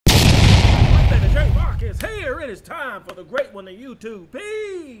here. It is time for the great one, the YouTube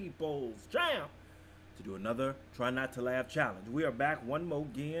People's Champ, to do another Try Not to Laugh challenge. We are back one more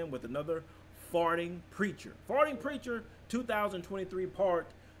again with another Farting Preacher. Farting Preacher 2023 Part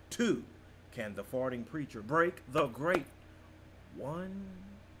 2. Can the Farting Preacher break the great one?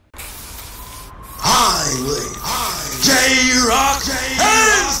 J-Rocc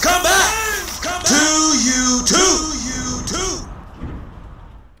has come back to YouTube.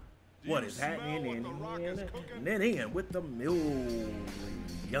 What is happening and then in with the millions.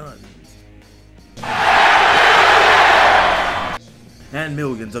 And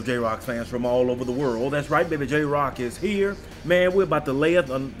millions of J-Rocc fans from all over the world. That's right, baby, J-Rocc is here. Man, we're about to lay it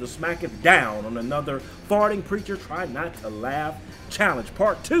on the smack it down on another Farting Preacher Try Not to Laugh challenge,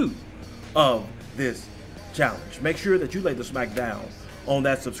 part 2 of this challenge. Make sure that you lay the smack down on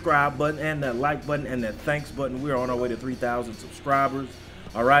that subscribe button and that like button and that thanks button. We're on our way to 3,000 subscribers.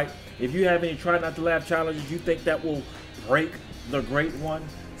 All right. If you have any Try Not to Laugh challenges you think that will break the great one,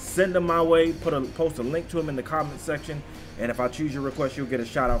 send them my way. Post a link to them in the comment section. And if I choose your request, you'll get a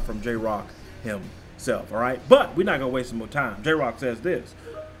shout out from J-Rocc himself. All right. But we're not going to waste some more time. J-Rocc says this.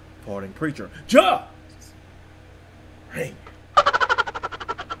 Farting Preacher. Just ring.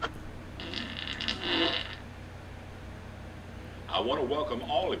 I want to welcome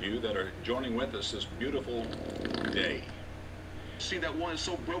all of you that are joining with us this beautiful day. See that one is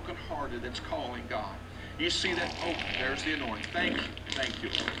so brokenhearted that's calling God. You see that? Oh, there's the anointing. Thank you,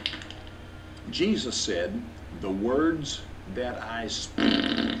 Lord. Jesus said, the words that I speak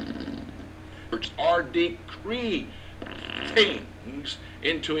are decree things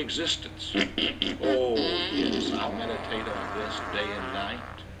into existence. Oh, yes, I'll meditate on this day and night.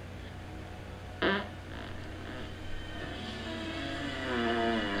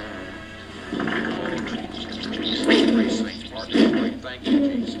 Thank you,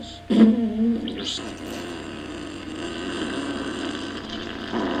 Jesus.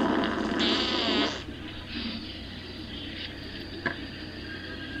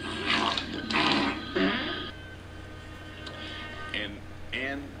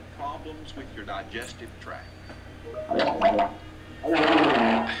 And problems with your digestive tract.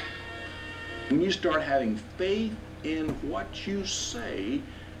 When you start having faith in what you say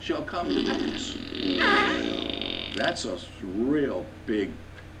shall come to pass. That's a real big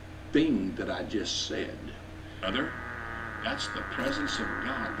thing that I just said. Brother, that's the presence of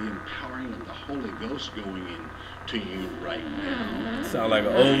God, the empowering of the Holy Ghost going into you right now. Sound like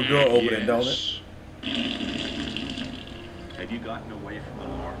an old door opening, don't it? Have you gotten away from the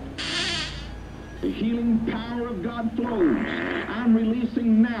Lord? The healing power of God flows. I'm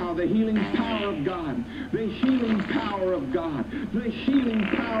releasing now the healing power of God. The healing power of God. The healing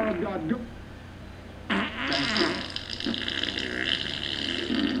power of God. Go. Thank you.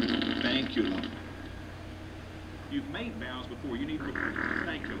 Thank you, Lord. You've made vows before. You need to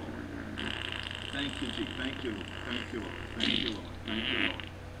thank you, Lord. Thank you, Jesus. Thank you, Lord. Thank you, Lord. Thank you, Lord. Thank you, Lord.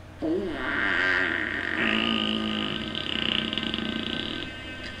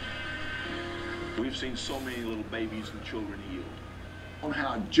 We've seen so many little babies and children healed. On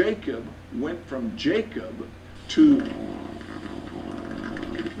how Jacob went from Jacob to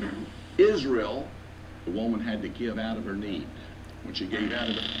Israel. The woman had to give out of her need. When she gave out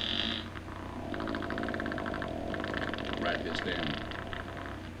of it, write this down.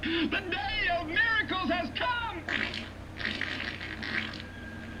 The day of miracles has come!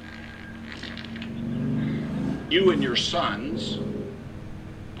 You and your sons,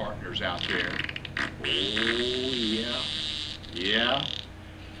 partners out there. Oh, yeah. Yeah.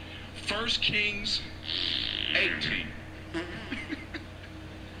 1 Kings 18.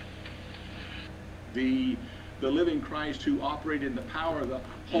 The living Christ who operated in the power of the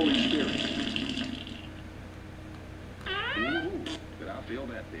Holy Spirit. Ooh, did I feel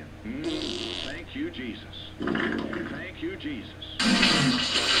that then? Thank you, Jesus. Thank you, Jesus.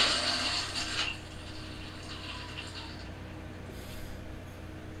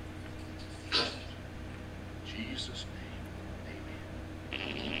 Jesus' name.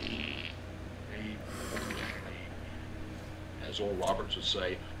 Amen. As Oral Roberts would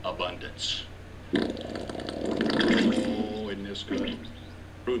say, abundance. Oh, isn't this good?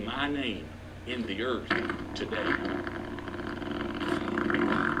 Through my name in the earth today.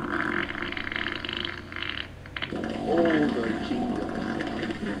 Oh, the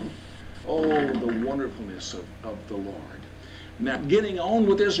kingdom. Oh, the wonderfulness of the Lord. Now, getting on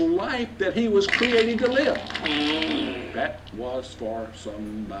with his life that he was created to live. That was for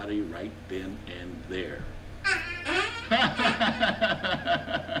somebody right then and there.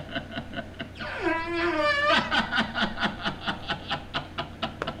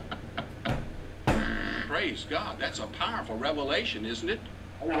 Praise God. That's a powerful revelation, isn't it?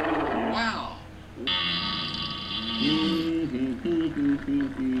 Wow. And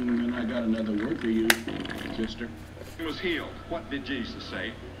I got another word for you, sister. He was healed. What did Jesus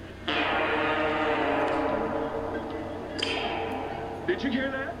say? Did you hear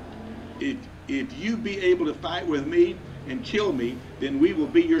that? If you be able to fight with me and kill me, then we will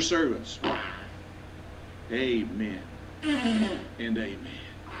be your servants. Amen. And amen.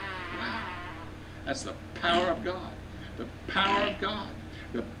 Wow. That's the power of God. The power of God.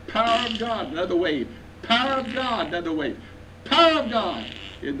 The power of God. Another wave. Power of God. Another wave. Power of God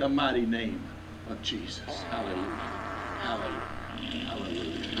in the mighty name of Jesus. Hallelujah. Hallelujah.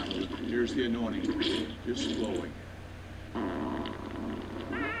 Hallelujah. Hallelujah. Here's the anointing. Just flowing.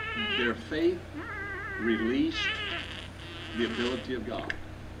 Their faith released the ability of God.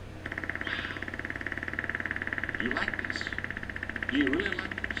 You like this? Do you really like this?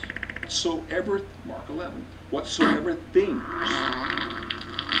 Whatsoever, Mark 11, whatsoever things.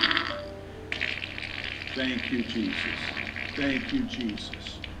 Thank you, Jesus. Thank you,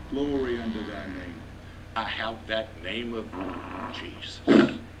 Jesus. Glory unto thy name. I have that name of Jesus.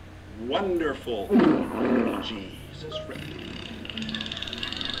 Wonderful Jesus.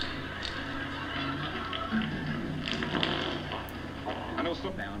 I know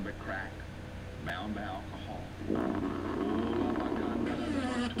some bound by crack, bound by alcohol.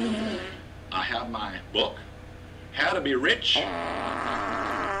 I have my book, How to Be Rich.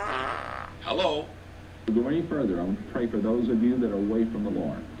 Hello. To go any further, I want to pray for those of you that are away from the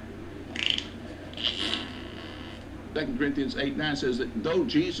Lord. 2 Corinthians 8:9 says that though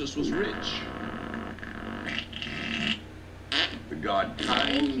Jesus was rich, the God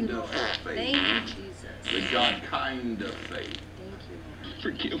kind of faith. Thank you, Jesus. The God kind of faith. Thank you, Lord.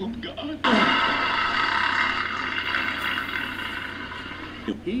 Forgive him, God.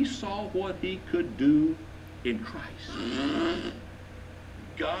 He saw what he could do in Christ.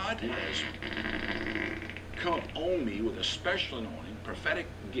 God has come on me with a special anointing, prophetic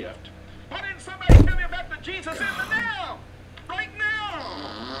gift. Why didn't somebody tell me about the Jesus in the now? Right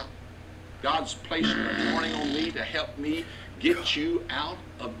now! God's placed an anointing on me to help me get you out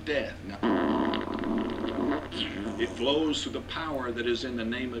of death. Now, it flows through the power that is in the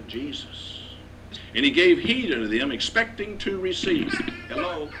name of Jesus. And he gave heed unto them, expecting to receive.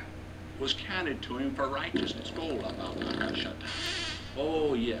 Hello? Was counted to him for righteousness.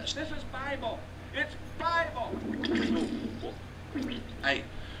 Oh, yes. This is Bible. It's Bible.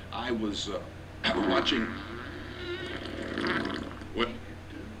 I was watching. What?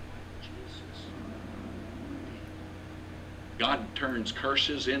 God turns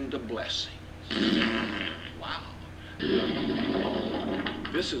curses into blessings. Wow.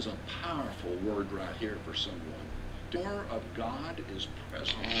 This is a powerful word right here for someone. The power of God is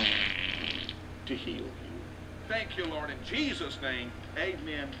present to heal you. Thank you, Lord. In Jesus' name,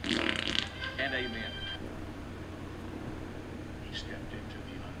 amen and amen. He stepped into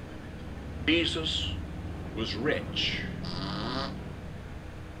the unlimited. Jesus was rich.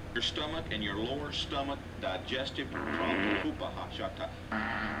 Your stomach and your lower stomach digestive problem.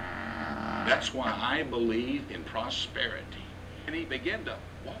 That's why I believe in prosperity. And he began to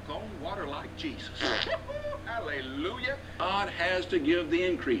walk on water like Jesus. Hallelujah. God has to give the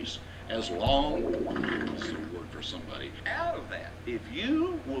increase as long as the word for somebody. Out of that, if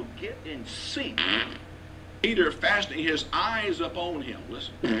you will get in sync. Peter fastening his eyes upon him.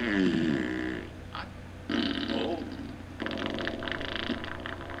 Listen.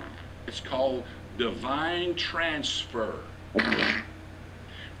 It's called divine transfer. I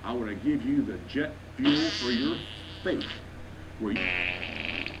want to give you the jet fuel for your faith. Where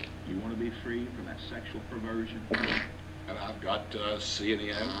you want to be free from that sexual perversion. And I've got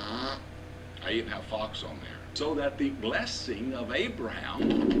CNN. I even have Fox on there. So that the blessing of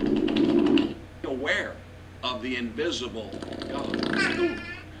Abraham, aware of the invisible God.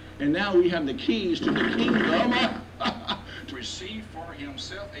 And now we have the keys to the kingdom. To receive for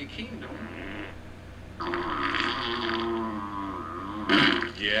himself a kingdom.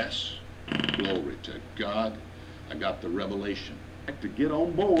 Yes. Glory to God. I got the revelation. To get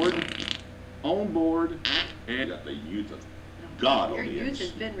on board, and got the youth of God Your on the youth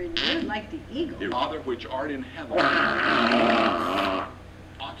has been renewed like the eagle. Dear Father, which art in heaven,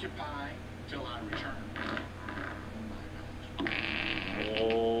 occupy till I return.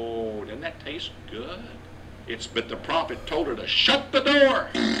 Oh, doesn't that taste good? But the prophet told her to shut the door.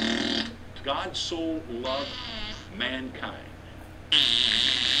 God so loved mankind.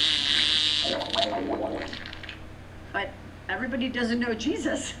 But everybody doesn't know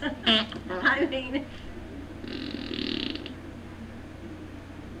Jesus. I mean,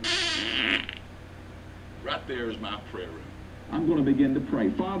 Right there is my prayer room. I'm going to begin to pray.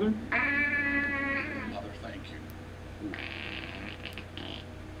 Father, Father, thank you.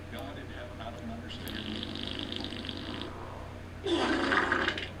 God in heaven, I don't understand.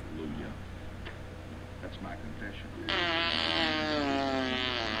 Hallelujah. That's my confession.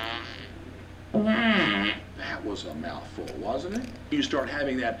 That was a mouthful, wasn't it? You start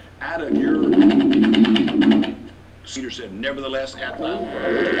having that out of your... Peter said, nevertheless, at thy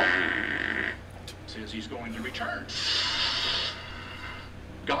word. Says he's going to return.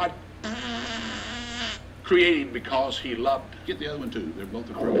 God created because he loved. Get the other one too. They're both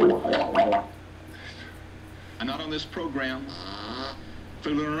approved. And not on this program,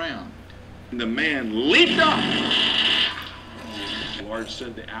 fooling around. And the man leaped up. The Lord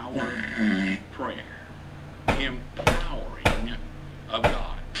said the hour of prayer, empowering of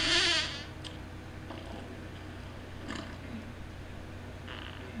God.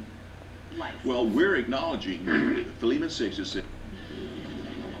 Life. Well, we're acknowledging Philippians 6 is said.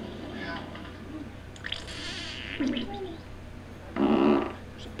 There's a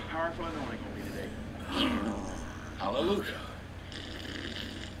powerful anointing on me today. Hallelujah.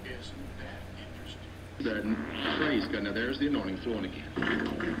 Isn't that interesting? Praise God. Now there's the anointing flowing again.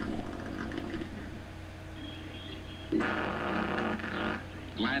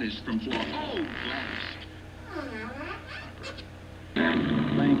 Gladys from Florida. Oh, Gladys.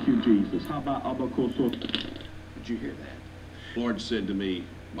 thank you, Jesus. How about Abakoso? Did you hear that? The Lord said to me,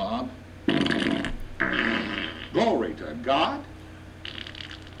 Bob, glory to God.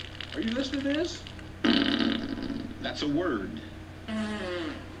 Are you listening to this? That's a word.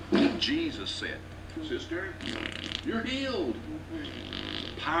 Jesus said, sister, you're healed.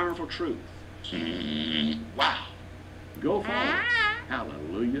 Powerful truth. Wow. Go forward.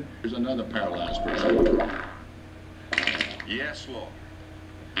 Hallelujah. There's another paralyzed person. Yes, Lord.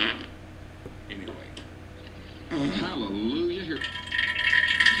 Anyway. Hallelujah. Here.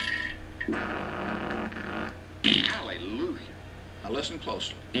 Hallelujah. Now listen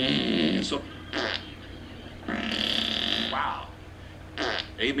closely. And so, wow.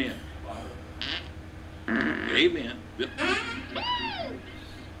 Amen. Amen.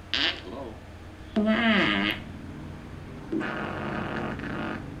 Hello.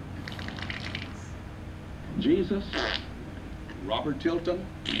 Jesus. Robert Tilton,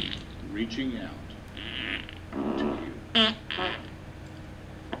 reaching out to you.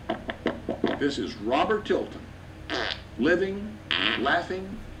 This is Robert Tilton, living,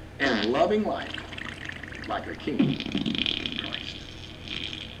 laughing, and loving life like a king in Christ.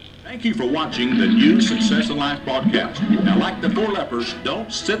 Thank you for watching the new Success in Life broadcast. Now, like the four lepers,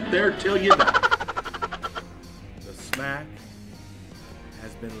 don't sit there till you die. The smack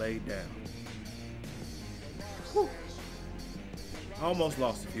has been laid down. Whew. I almost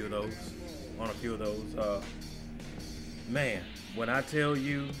lost a few of those. Man, when I tell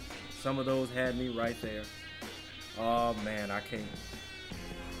you, some of those had me right there. Oh man, I can't.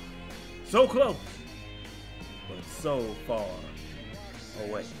 So close, but so far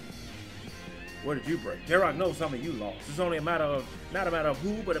away. Where did you break? J-Rocc knows some of you lost. It's only a matter of, not a matter of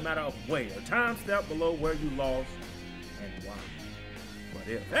who, but a matter of where. Time step below where you lost and why. But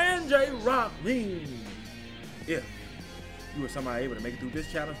if, and J-Rocc means if you were somehow able to make it through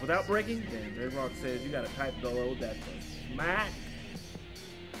this challenge without breaking, then J-Rocc says you got to type below that the smack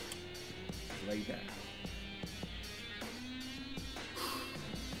lay down.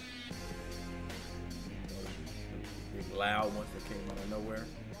 Big loud ones that came out of nowhere.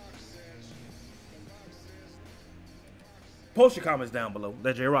 Post your comments down below.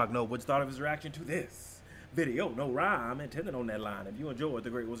 Let J-Rocc know what you thought of his reaction to this video. No rhyme intended on that line. If you enjoyed the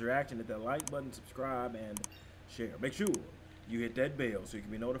Great Wizard reaction, hit that like button, subscribe, and share. Make sure you hit that bell so you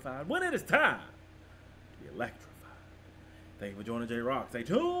can be notified when it is time to be electrified. Thank you for joining J-Rocc. Stay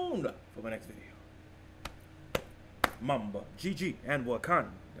tuned for my next video. Mamba, GG, and Wakanda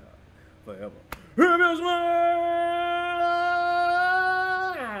forever. Here goes my...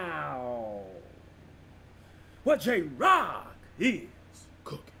 What J-Rocc is.